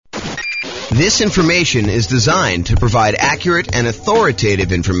This information is designed to provide accurate and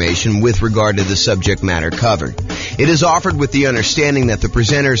authoritative information with regard to the subject matter covered. It is offered with the understanding that the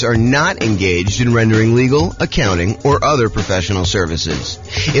presenters are not engaged in rendering legal, accounting, or other professional services.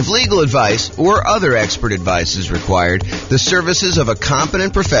 If legal advice or other expert advice is required, the services of a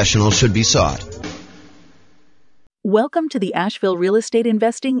competent professional should be sought. Welcome to the Asheville Real Estate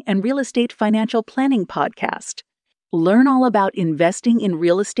Investing and Real Estate Financial Planning Podcast. Learn all about investing in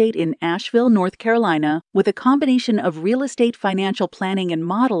real estate in Asheville, North Carolina, with a combination of real estate financial planning and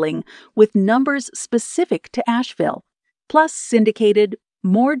modeling with numbers specific to Asheville, plus syndicated,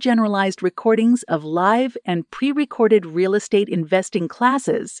 more generalized recordings of live and pre-recorded real estate investing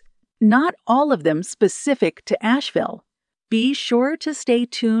classes, not all of them specific to Asheville. Be sure to stay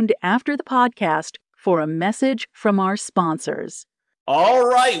tuned after the podcast for a message from our sponsors. All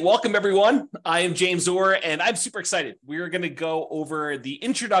right. Welcome, everyone. I am James Orr, and I'm super excited. We're going to go over the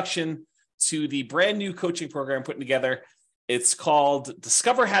introduction to the brand new coaching program I'm putting together. It's called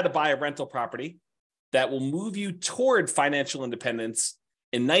Discover How to Buy a Rental Property that will move you toward financial independence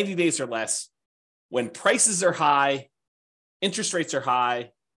in 90 days or less when prices are high, interest rates are high,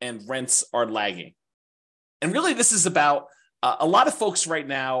 and rents are lagging. And really, this is about a lot of folks right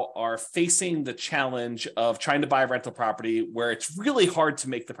now are facing the challenge of trying to buy a rental property where it's really hard to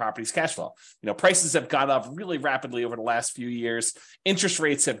make the property's cash flow. You know, prices have gone up really rapidly over the last few years. Interest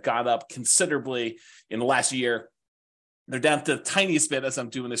rates have gone up considerably in the last year. They're down to the tiniest bit as I'm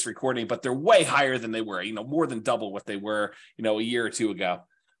doing this recording, but they're way higher than they were, more than double what they were, a year or two ago.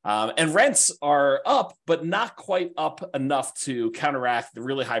 And rents are up, but not quite up enough to counteract the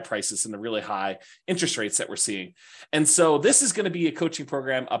really high prices and the really high interest rates that we're seeing. And so this is going to be a coaching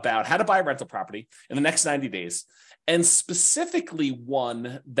program about how to buy a rental property in the next 90 days, and specifically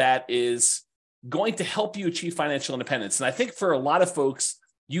one that is going to help you achieve financial independence. And I think for a lot of folks,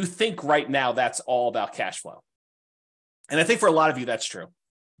 you think right now that's all about cash flow. And I think for a lot of you, that's true.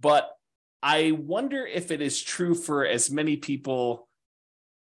 But I wonder if it is true for as many people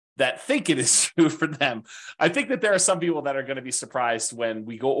that think it is true for them. I think that there are some people that are going to be surprised when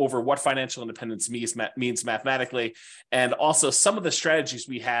we go over what financial independence means mathematically, and also some of the strategies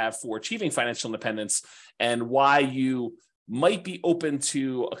we have for achieving financial independence and why you might be open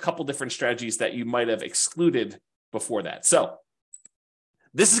to a couple different strategies that you might have excluded before that. So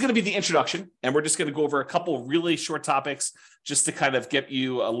this is going to be the introduction, and we're just going to go over a couple really short topics just to kind of get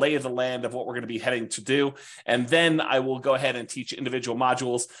you a lay of the land of what we're going to be heading to do. And then I will go ahead and teach individual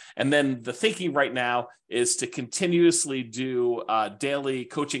modules. And then the thinking right now is to continuously do daily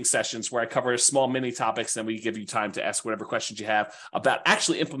coaching sessions where I cover small mini topics, and we give you time to ask whatever questions you have about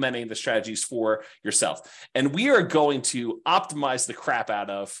actually implementing the strategies for yourself. And we are going to optimize the crap out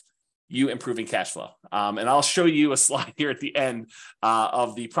of you improving cash flow. And I'll show you a slide here at the end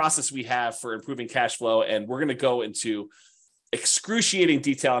of the process we have for improving cash flow. And we're going to go into excruciating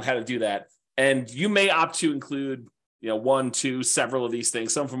detail on how to do that. And you may opt to include, one, two, several of these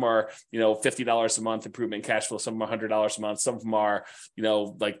things. Some of them are, $50 a month improvement in cash flow. Some of them are $100 a month. Some of them are,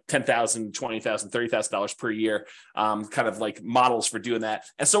 like $10,000, $20,000, $30,000 per year, kind of like models for doing that.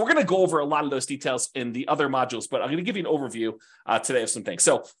 And so we're going to go over a lot of those details in the other modules, but I'm going to give you an overview today of some things.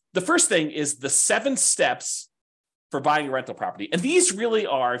 So the first thing is the 7 steps for buying a rental property. And these really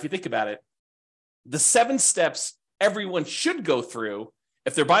are, if you think about it, the 7 steps everyone should go through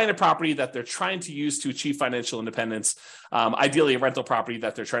if they're buying a property that they're trying to use to achieve financial independence, ideally a rental property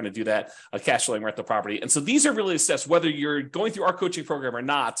that they're trying to do that, a cash flowing rental property. And so these are really the steps, whether you're going through our coaching program or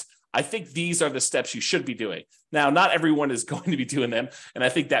not. I think these are the steps you should be doing. Now, not everyone is going to be doing them, and I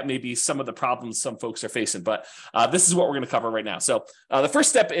think that may be some of the problems some folks are facing, but this is what we're going to cover right now. So the first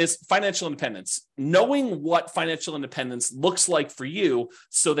step is financial independence, knowing what financial independence looks like for you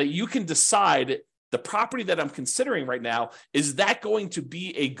so that you can decide the property that I'm considering right now, is that going to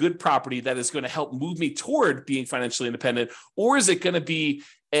be a good property that is going to help move me toward being financially independent? Or is it going to be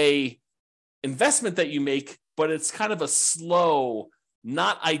a investment that you make, but it's kind of a slow,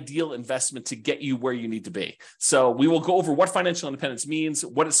 not ideal investment to get you where you need to be? So we will go over what financial independence means,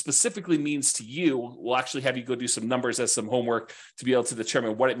 what it specifically means to you. We'll actually have you go do some numbers as some homework to be able to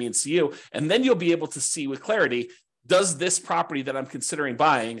determine what it means to you. And then you'll be able to see with clarity, does this property that I'm considering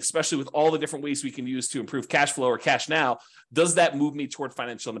buying, especially with all the different ways we can use to improve cash flow or cash now, does that move me toward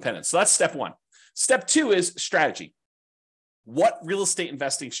financial independence? So that's step 1. Step 2 is strategy. What real estate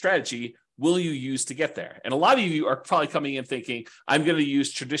investing strategy will you use to get there? And a lot of you are probably coming in thinking, I'm going to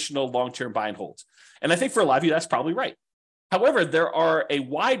use traditional long-term buy and hold. And I think for a lot of you, that's probably right. However, there are a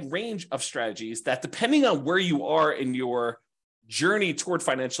wide range of strategies that, depending on where you are in your journey toward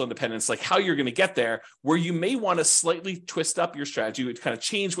financial independence, like how you're going to get there, where you may want to slightly twist up your strategy, kind of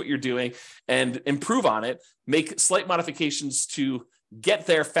change what you're doing and improve on it, make slight modifications to get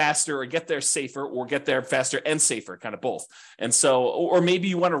there faster or get there safer or get there faster and safer, kind of both. And so, or maybe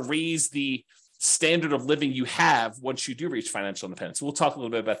you want to raise the standard of living you have once you do reach financial independence. We'll talk a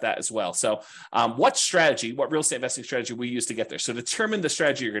little bit about that as well. So what real estate investing strategy we use to get there? So determine the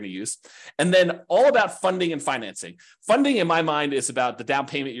strategy you're going to use. And then all about funding and financing. Funding, in my mind, is about the down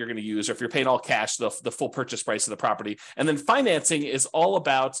payment you're going to use, or if you're paying all cash, the full purchase price of the property. And then financing is all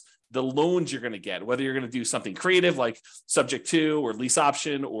about the loans you're going to get, whether you're going to do something creative like subject to or lease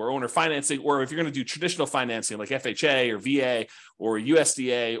option or owner financing, or if you're going to do traditional financing like FHA or VA or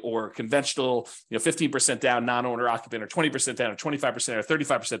USDA or conventional, 15% down, non-owner occupant, or 20% down, or 25%, or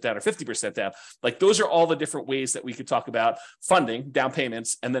 35% down, or 50% down. Like those are all the different ways that we could talk about funding, down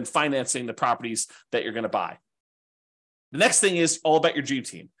payments, and then financing the properties that you're going to buy. The next thing is all about your dream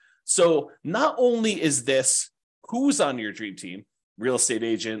team. So not only is this who's on your dream team, real estate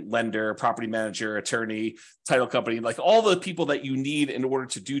agent, lender, property manager, attorney, title company, like all the people that you need in order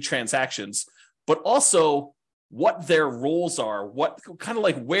to do transactions, but also what their roles are, what kind of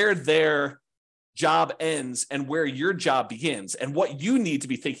like where their job ends and where your job begins, and what you need to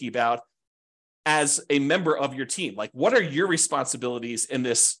be thinking about as a member of your team. Like, what are your responsibilities in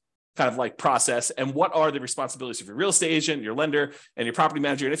this kind of like process, and what are the responsibilities of your real estate agent, your lender, and your property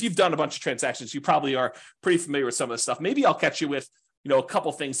manager? And if you've done a bunch of transactions, you probably are pretty familiar with some of this stuff. Maybe I'll catch you with, a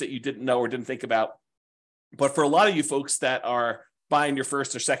couple things that you didn't know or didn't think about. But for a lot of you folks that are buying your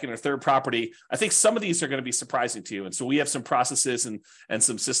first or second or third property, I think some of these are going to be surprising to you. And so we have some processes and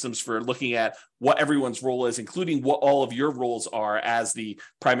some systems for looking at what everyone's role is, including what all of your roles are as the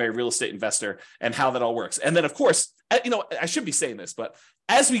primary real estate investor and how that all works. And then, of course, I should be saying this, but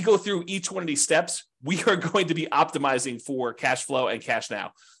as we go through each one of these steps, we are going to be optimizing for cash flow and cash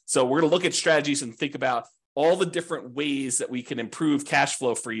now. So we're going to look at strategies and think about all the different ways that we can improve cash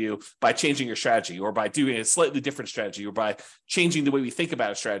flow for you by changing your strategy, or by doing a slightly different strategy, or by changing the way we think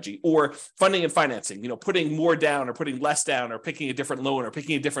about a strategy, or funding and financing, putting more down or putting less down, or picking a different loan or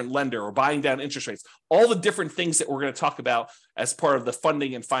picking a different lender, or buying down interest rates, all the different things that we're going to talk about as part of the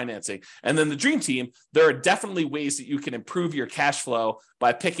funding and financing. And then the dream team, there are definitely ways that you can improve your cash flow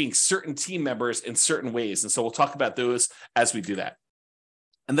by picking certain team members in certain ways. And so we'll talk about those as we do that.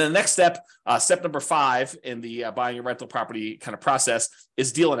 And then the next step, step number 5 in the buying a rental property kind of process,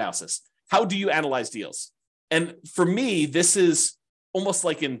 is deal analysis. How do you analyze deals? And for me, this is almost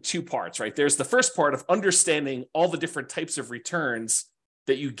like in 2 parts, right? There's the first part of understanding all the different types of returns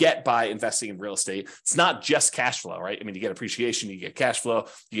that you get by investing in real estate. It's not just cash flow, right? I mean, you get appreciation, you get cash flow,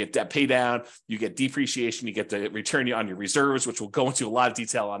 you get debt pay down, you get depreciation, you get the return on your reserves, which we'll go into a lot of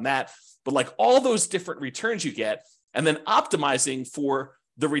detail on that. But like all those different returns you get, and then optimizing for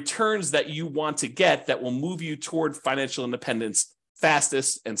the returns that you want to get that will move you toward financial independence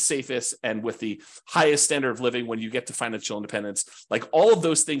fastest and safest and with the highest standard of living when you get to financial independence. Like all of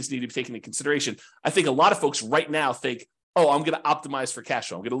those things need to be taken into consideration. I think a lot of folks right now think, oh, I'm going to optimize for cash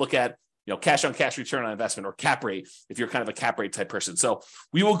flow. I'm going to look at cash on cash return on investment, or cap rate, if you're kind of a cap rate type person. So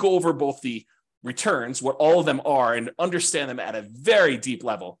we will go over both the returns, what all of them are, and understand them at a very deep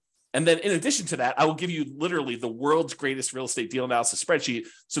level. And then in addition to that, I will give you literally the world's greatest real estate deal analysis spreadsheet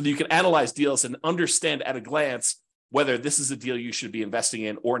so that you can analyze deals and understand at a glance whether this is a deal you should be investing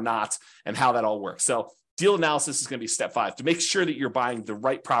in or not, and how that all works. So deal analysis is going to be step 5 to make sure that you're buying the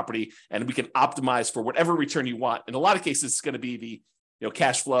right property and we can optimize for whatever return you want. In a lot of cases, it's going to be the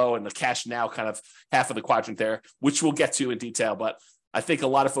cash flow and the cash now kind of half of the quadrant there, which we'll get to in detail. But I think a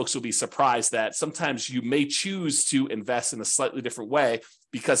lot of folks will be surprised that sometimes you may choose to invest in a slightly different way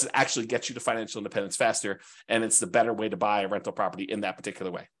because it actually gets you to financial independence faster, and it's the better way to buy a rental property in that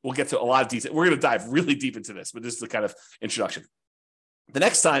particular way. We'll get to a lot of detail. We're going to dive really deep into this, but this is the kind of introduction. The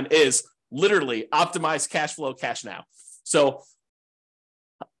next time is literally optimize cash flow, cash now. So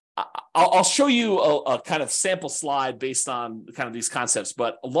I'll show you a kind of sample slide based on kind of these concepts,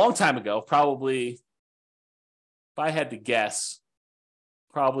 but a long time ago, probably, if I had to guess,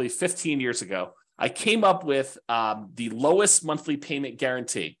 probably 15 years ago, I came up with the lowest monthly payment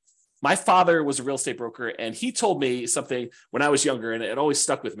guarantee. My father was a real estate broker, and he told me something when I was younger, and it always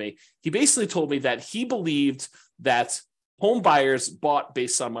stuck with me. He basically told me that he believed that home buyers bought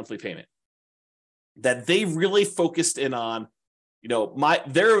based on monthly payment, that they really focused in on,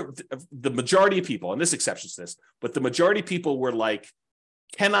 the majority of people, and this exceptions to this, but the majority of people were like,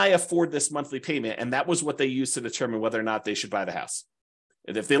 can I afford this monthly payment? And that was what they used to determine whether or not they should buy the house.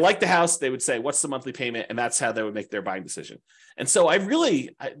 And if they like the house, they would say, what's the monthly payment? And that's how they would make their buying decision. And so that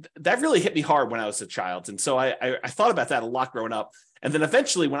really hit me hard when I was a child. And so I thought about that a lot growing up. And then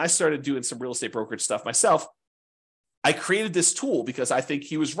eventually when I started doing some real estate brokerage stuff myself, I created this tool because I think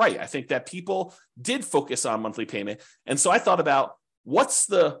he was right. I think that people did focus on monthly payment. And so I thought about what's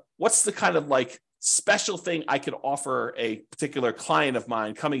the kind of like special thing I could offer a particular client of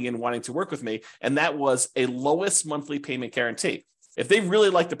mine coming in wanting to work with me. And that was a lowest monthly payment guarantee. If they really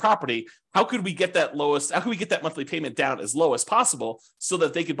like the property, how could we get that monthly payment down as low as possible so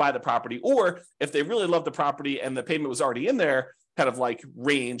that they could buy the property? Or if they really love the property and the payment was already in there, kind of like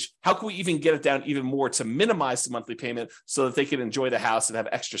range, how can we even get it down even more to minimize the monthly payment so that they can enjoy the house and have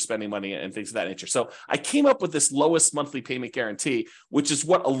extra spending money and things of that nature? So I came up with this lowest monthly payment guarantee, which is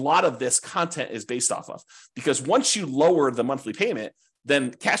what a lot of this content is based off of. Because once you lower the monthly payment,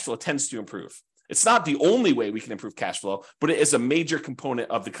 then cash flow tends to improve. It's not the only way we can improve cash flow, but it is a major component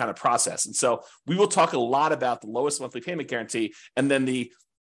of the kind of process. And so we will talk a lot about the lowest monthly payment guarantee and then the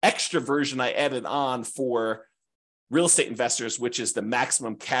extra version I added on for real estate investors, which is the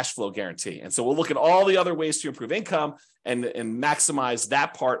maximum cash flow guarantee. And so we'll look at all the other ways to improve income and maximize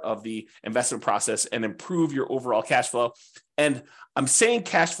that part of the investment process and improve your overall cash flow. And I'm saying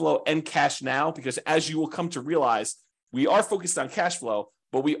cash flow and cash now because as you will come to realize, we are focused on cash flow,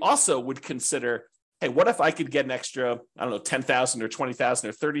 but we also would consider, hey, what if I could get an extra, I don't know, $10,000 or $20,000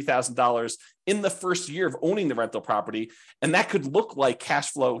 or $30,000 in the first year of owning the rental property? And that could look like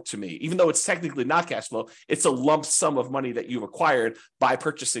cash flow to me, even though it's technically not cash flow. It's a lump sum of money that you've acquired by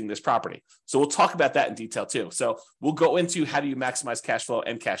purchasing this property. So we'll talk about that in detail too. So we'll go into how do you maximize cash flow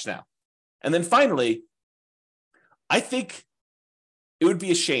and cash now. And then finally, I think it would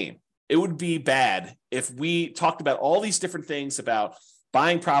be a shame. It would be bad if we talked about all these different things about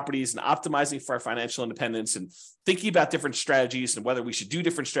buying properties and optimizing for our financial independence and thinking about different strategies and whether we should do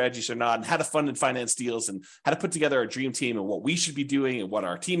different strategies or not and how to fund and finance deals and how to put together our dream team and what we should be doing and what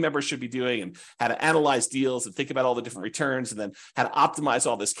our team members should be doing and how to analyze deals and think about all the different returns and then how to optimize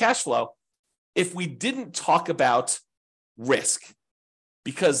all this cash flow if we didn't talk about risk,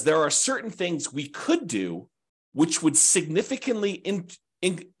 because there are certain things we could do which would significantly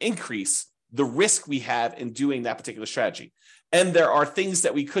increase the risk we have in doing that particular strategy. And there are things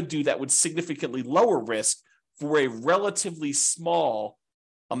that we could do that would significantly lower risk for a relatively small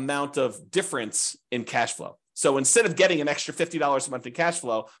amount of difference in cash flow. So instead of getting an extra $50 a month in cash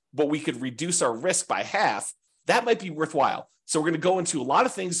flow, but we could reduce our risk by half, that might be worthwhile. So we're going to go into a lot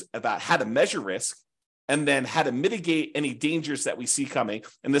of things about how to measure risk and then how to mitigate any dangers that we see coming.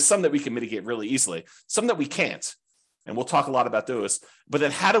 And there's some that we can mitigate really easily, some that we can't. And we'll talk a lot about those. But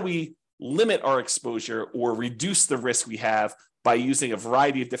then how do we limit our exposure or reduce the risk we have by using a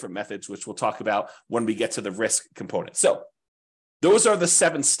variety of different methods, which we'll talk about when we get to the risk component. So those are the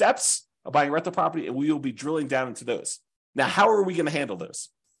 7 steps of buying a rental property, and we will be drilling down into those. Now, how are we going to handle those?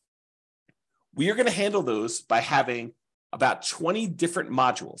 We are going to handle those by having about 20 different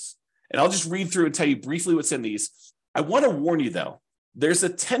modules. And I'll just read through and tell you briefly what's in these. I want to warn you, though, there's a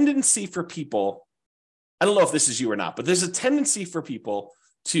tendency for people, I don't know if this is you or not, but there's a tendency for people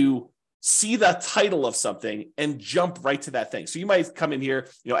to see the title of something and jump right to that thing. So you might come in here,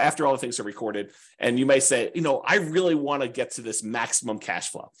 after all the things are recorded, and you might say, I really want to get to this maximum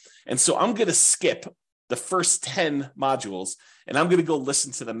cash flow. And so I'm going to skip the first 10 modules, and I'm going to go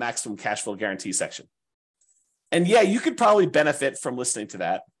listen to the maximum cash flow guarantee section. And yeah, you could probably benefit from listening to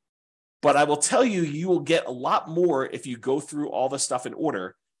that, but I will tell you, you will get a lot more if you go through all the stuff in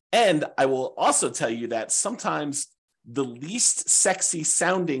order. And I will also tell you that sometimes the least sexy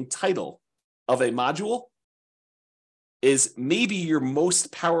sounding title of a module is maybe your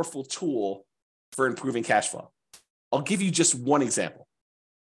most powerful tool for improving cash flow. I'll give you just one example.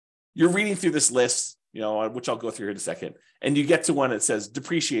 You're reading through this list, which I'll go through here in a second, and you get to one that says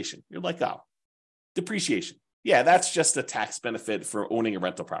depreciation. You're like, oh, depreciation. Yeah, that's just a tax benefit for owning a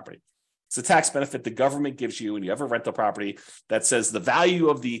rental property. It's a tax benefit the government gives you when you have a rental property that says the value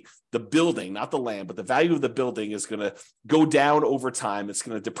of the building, not the land, but the value of the building is going to go down over time. It's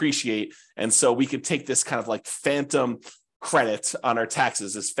going to depreciate. And so we can take this kind of like phantom credit on our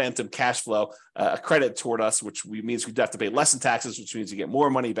taxes, this phantom cash flow, a credit toward us, which means we'd have to pay less in taxes, which means you get more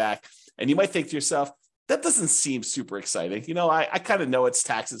money back. And you might think to yourself, that doesn't seem super exciting. I kind of know it's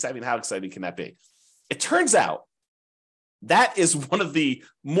taxes. I mean, how exciting can that be? It turns out that is one of the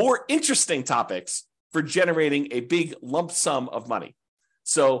more interesting topics for generating a big lump sum of money.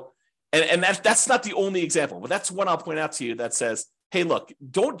 So, and that's not the only example, but that's one I'll point out to you that says, hey, look,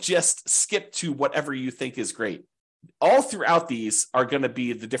 don't just skip to whatever you think is great. All throughout these are going to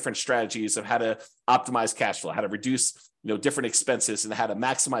be the different strategies of how to optimize cash flow, how to reduce different expenses and how to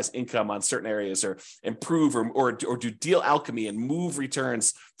maximize income on certain areas or improve or do deal alchemy and move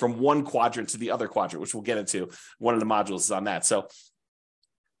returns from one quadrant to the other quadrant, which we'll get into. One of the modules is on that. So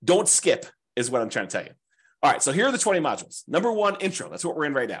don't skip is what I'm trying to tell you. All right, so here are the 20 modules. Number 1, intro. That's what we're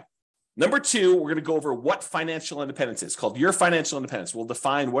in right now. Number 2, we're going to go over what financial independence is, called Your Financial Independence. We'll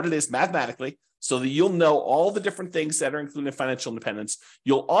define what it is mathematically so that you'll know all the different things that are included in financial independence.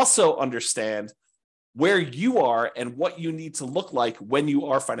 You'll also understand where you are and what you need to look like when you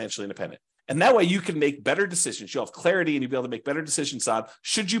are financially independent. And that way you can make better decisions. You'll have clarity and you'll be able to make better decisions on,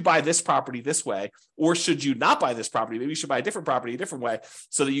 should you buy this property this way, or should you not buy this property? Maybe you should buy a different property a different way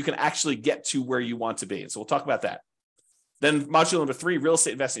so that you can actually get to where you want to be. And so we'll talk about that. Then module number 3, real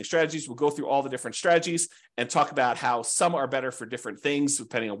estate investing strategies. We'll go through all the different strategies and talk about how some are better for different things,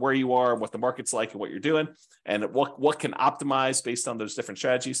 depending on where you are and what the market's like and what you're doing, and what can optimize based on those different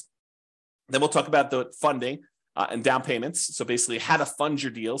strategies. Then we'll talk about the funding and down payments. So basically how to fund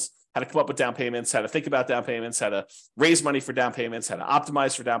your deals, how to come up with down payments, how to think about down payments, how to raise money for down payments, how to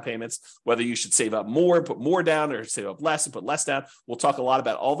optimize for down payments, whether you should save up more and put more down or save up less and put less down. We'll talk a lot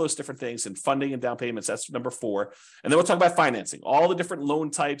about all those different things and funding and down payments. That's number 4. And then we'll talk about financing, all the different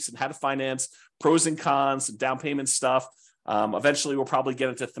loan types and how to finance, pros and cons, and down payment stuff. Eventually, we'll probably get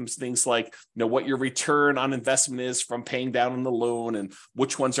into things like, what your return on investment is from paying down on the loan and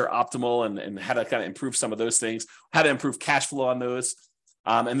which ones are optimal and how to kind of improve some of those things, how to improve cash flow on those.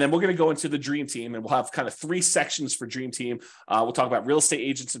 And then we're going to go into the Dream Team, and we'll have kind of 3 sections for Dream Team. We'll talk about real estate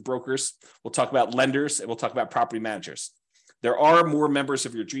agents and brokers. We'll talk about lenders, and we'll talk about property managers. There are more members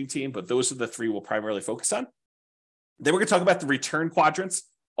of your Dream Team, but those are the 3 we'll primarily focus on. Then we're going to talk about the return quadrants,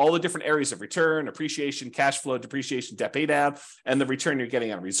 all the different areas of return, appreciation, cash flow, depreciation, debt pay down, and the return you're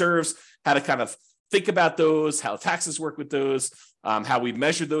getting on reserves, how to kind of think about those, how taxes work with those, how we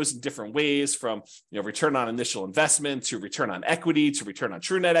measure those in different ways, from return on initial investment to return on equity to return on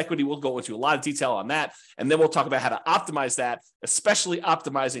true net equity. We'll go into a lot of detail on that. And then we'll talk about how to optimize that, especially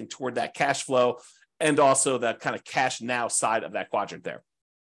optimizing toward that cash flow and also that kind of cash now side of that quadrant there.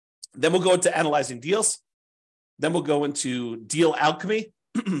 Then we'll go into analyzing deals. Then we'll go into deal alchemy.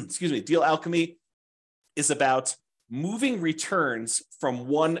 Deal alchemy is about moving returns from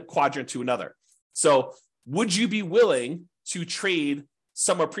one quadrant to another. So would you be willing to trade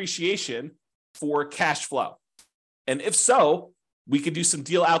some appreciation for cash flow? And if so, we could do some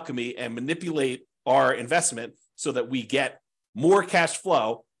deal alchemy and manipulate our investment so that we get more cash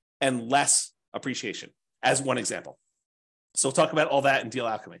flow and less appreciation, as one example. So we'll talk about all that in deal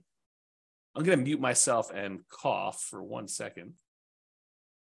alchemy. I'm going to mute myself and cough for 1 second.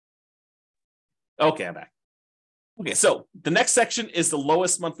 Okay, I'm back. Okay, so the next section is the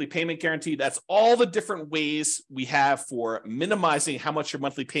lowest monthly payment guarantee. That's all the different ways we have for minimizing how much your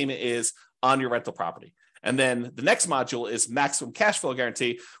monthly payment is on your rental property. And then the next module is maximum cash flow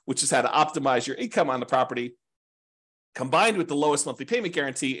guarantee, which is how to optimize your income on the property combined with the lowest monthly payment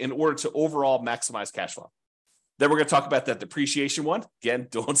guarantee in order to overall maximize cash flow. Then we're going to talk about that depreciation one. Again,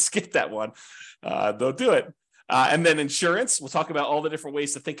 don't skip that one. Don't do it. And then insurance. We'll talk about all the different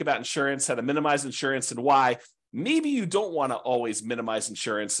ways to think about insurance, how to minimize insurance, and why maybe you don't want to always minimize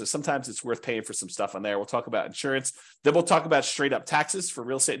insurance. So sometimes it's worth paying for some stuff on there. We'll talk about insurance. Then we'll talk about straight up taxes for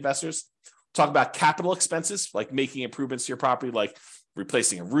real estate investors. Talk about capital expenses, like making improvements to your property, like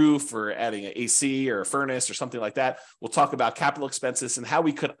replacing a roof or adding an AC or a furnace or something like that. We'll talk about capital expenses and how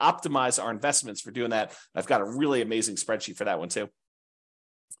we could optimize our investments for doing that. I've got a really amazing spreadsheet for that one too.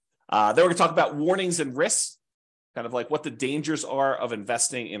 Then we're going to talk about warnings and risks, kind of like what the dangers are of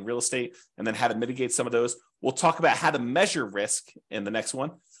investing in real estate and then how to mitigate some of those. We'll talk about how to measure risk in the next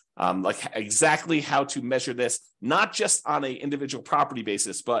one, like exactly how to measure this, not just on an individual property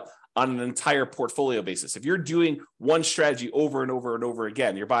basis, but on an entire portfolio basis. If you're doing one strategy over and over and over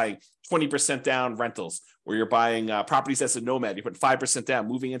again, you're buying 20% down rentals, or you're buying properties as a nomad, you put 5% down,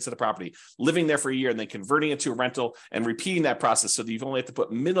 moving into the property, living there for a year, and then converting it to a rental and repeating that process so that you've only have to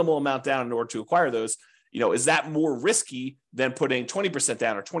put minimal amount down in order to acquire those. Is that more risky than putting 20%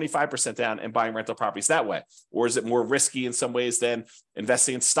 down or 25% down and buying rental properties that way? Or is it more risky in some ways than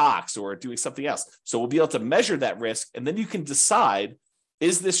investing in stocks or doing something else? So we'll be able to measure that risk, and then you can decide,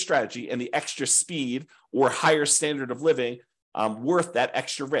 is this strategy and the extra speed or higher standard of living worth that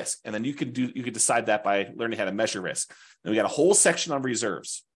extra risk? And then you can decide that by learning how to measure risk. And we got a whole section on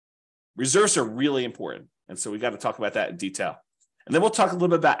reserves. Reserves are really important. And so we got to talk about that in detail. And then we'll talk a little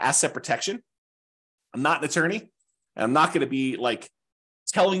bit about asset protection. I'm not an attorney, and I'm not going to be like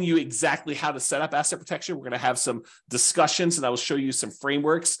telling you exactly how to set up asset protection. We're going to have some discussions, and I will show you some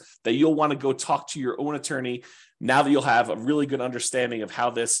frameworks that you'll want to go talk to your own attorney now that you'll have a really good understanding of how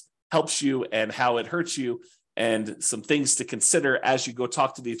this helps you and how it hurts you and some things to consider as you go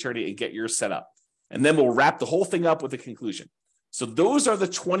talk to the attorney and get yours set up. And then we'll wrap the whole thing up with a conclusion. So those are the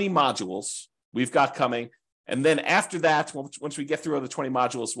 20 modules we've got coming. And then after that, once we get through all the 20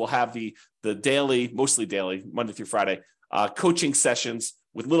 modules, we'll have the daily, mostly daily, Monday through Friday, coaching sessions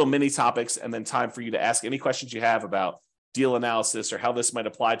with little mini topics, and then time for you to ask any questions you have about deal analysis or how this might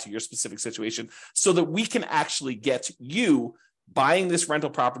apply to your specific situation, so that we can actually get you buying this rental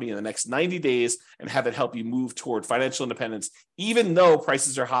property in the next 90 days and have it help you move toward financial independence, even though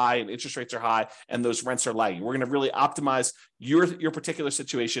prices are high and interest rates are high and those rents are lagging. We're going to really optimize your particular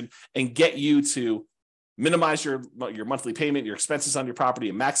situation and get you to minimize your monthly payment, your expenses on your property,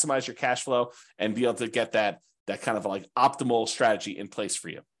 and maximize your cash flow and be able to get that kind of like optimal strategy in place for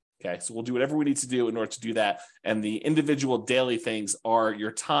you. Okay, so we'll do whatever we need to do in order to do that. And the individual daily things are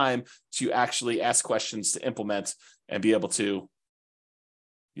your time to actually ask questions to implement and be able to,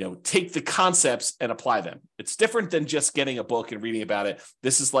 take the concepts and apply them. It's different than just getting a book and reading about it.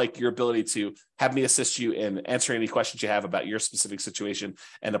 This is like your ability to have me assist you in answering any questions you have about your specific situation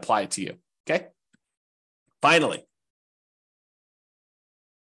and apply it to you. Okay. Finally.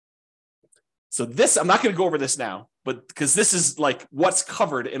 So this, I'm not going to go over this now, but because this is like what's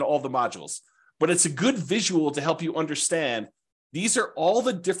covered in all the modules, but it's a good visual to help you understand these are all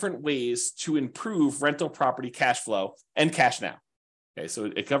the different ways to improve rental property cash flow and cash now. Okay,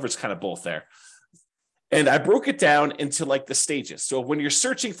 so it covers kind of both there. And I broke it down into like the stages. So when you're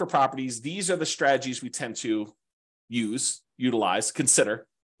searching for properties, these are the strategies we tend to utilize, consider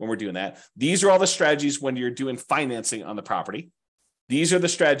when we're doing that. These are all the strategies when you're doing financing on the property. These are the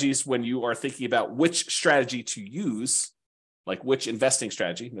strategies when you are thinking about which strategy to use, like which investing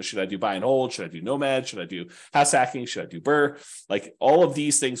strategy. Should I do buy and hold? Should I do nomad? Should I do house hacking? Should I do BRRRR? Like all of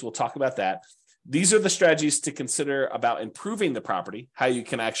these things, we'll talk about that. These are the strategies to consider about improving the property, how you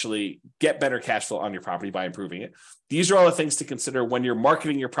can actually get better cash flow on your property by improving it. These are all the things to consider when you're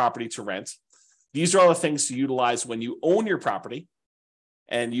marketing your property to rent. These are all the things to utilize when you own your property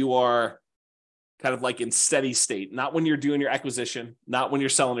and you are kind of like in steady state, not when you're doing your acquisition, not when you're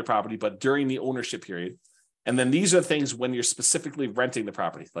selling your property, but during the ownership period. And then these are things when you're specifically renting the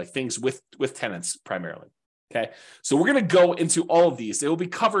property, like things with tenants primarily. Okay, so we're going to go into all of these. They will be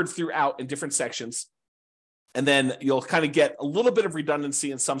covered throughout in different sections. And then you'll kind of get a little bit of redundancy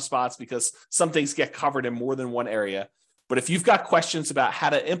in some spots because some things get covered in more than one area. But if you've got questions about how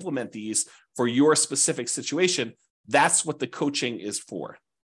to implement these for your specific situation, that's what the coaching is for.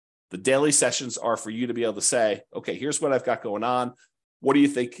 The daily sessions are for you to be able to say, okay, here's what I've got going on. What do you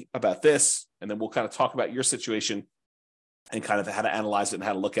think about this? And then we'll kind of talk about your situation and kind of how to analyze it and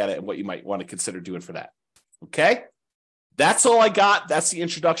how to look at it and what you might want to consider doing for that. Okay, that's all I got. That's the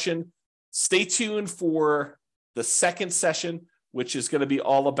introduction. Stay tuned for the second session, which is going to be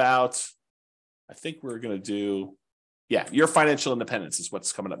all about, I think we're going to do, your financial independence is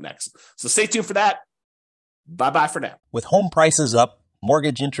what's coming up next. So stay tuned for that. Bye-bye for now. With home prices up,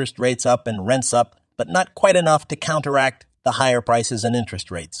 mortgage interest rates up, and rents up, but not quite enough to counteract the higher prices and interest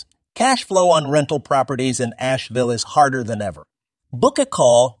rates, cash flow on rental properties in Asheville is harder than ever. Book a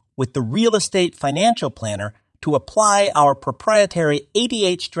call with the Real Estate Financial Planner to apply our proprietary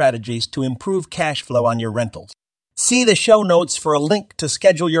 88 strategies to improve cash flow on your rentals. See the show notes for a link to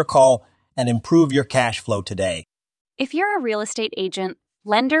schedule your call and improve your cash flow today. If you're a real estate agent,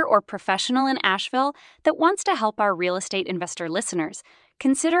 lender, or professional in Asheville that wants to help our real estate investor listeners,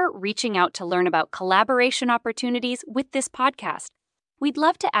 consider reaching out to learn about collaboration opportunities with this podcast. We'd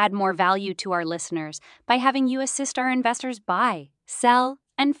love to add more value to our listeners by having you assist our investors buy, sell,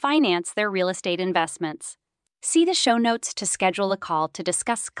 and finance their real estate investments. See the show notes to schedule a call to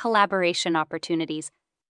discuss collaboration opportunities